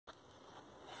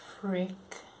frick,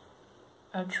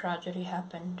 a tragedy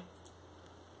happened.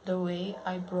 The way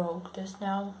I broke this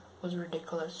now was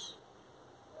ridiculous,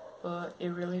 but it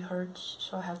really hurts,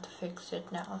 so I have to fix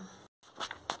it now.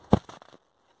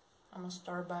 I'm gonna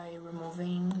start by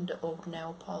removing the old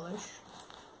nail polish.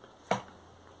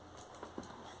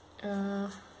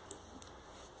 Here.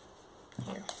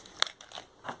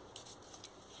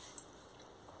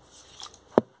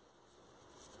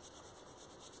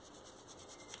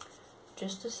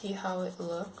 Just to see how it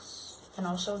looks, and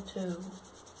also to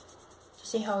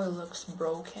see how it looks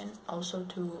broken, also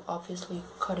to obviously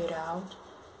cut it out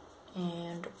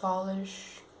and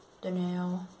polish the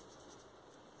nail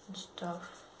and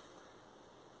stuff.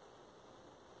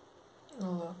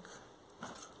 Look.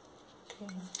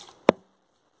 Okay.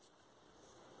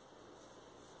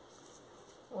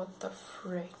 What the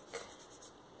frick?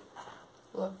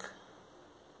 Look.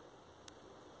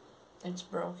 It's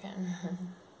broken.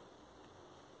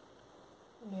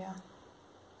 Yeah.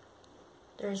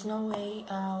 There's no way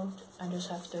out. I just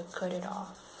have to cut it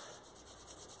off.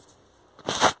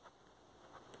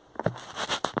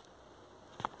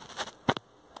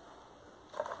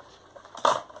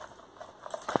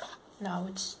 Now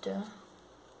it's the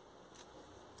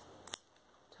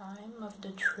time of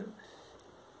the truth.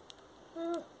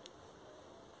 Let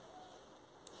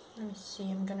me see,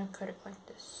 I'm gonna cut it like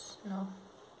this. No.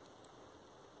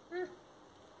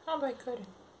 How do I cut it?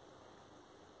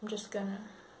 I'm just gonna...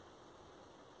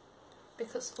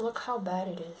 Because look how bad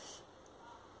it is.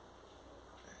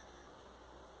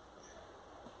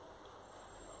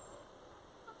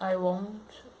 I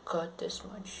won't cut this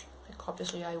much. Like,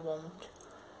 obviously I won't.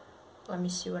 Let me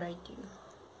see what I do.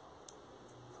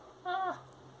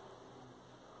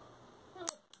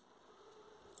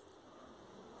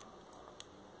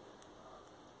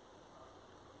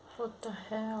 What the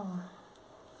hell?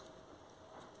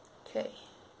 Okay.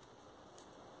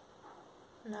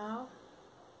 Now,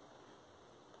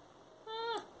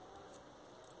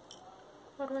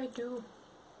 what do I do?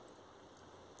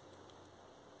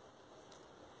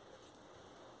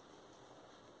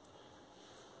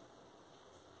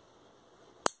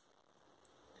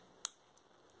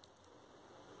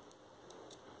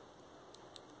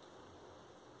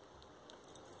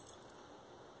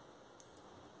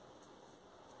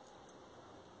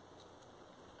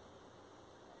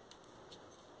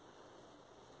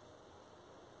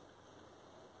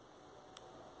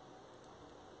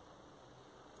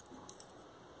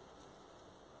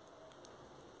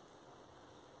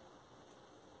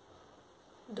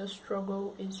 The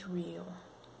struggle is real.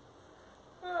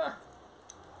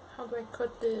 How do I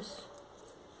cut this?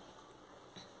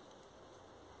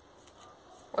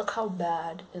 Look how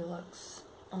bad it looks.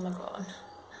 Oh my god.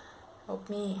 Help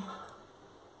me.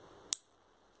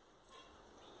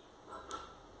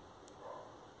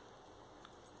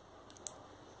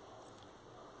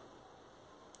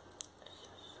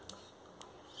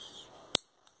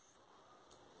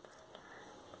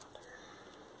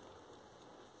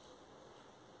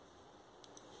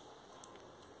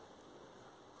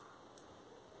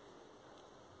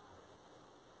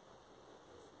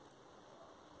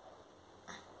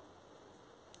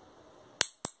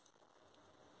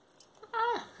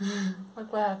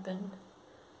 Look what happened.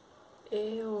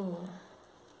 Ew.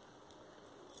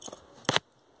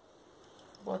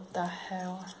 What the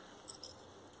hell?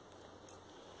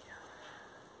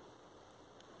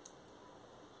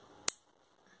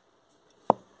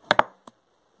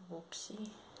 Whoopsie.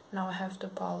 Now I have to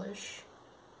polish.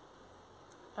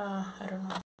 I don't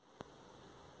know.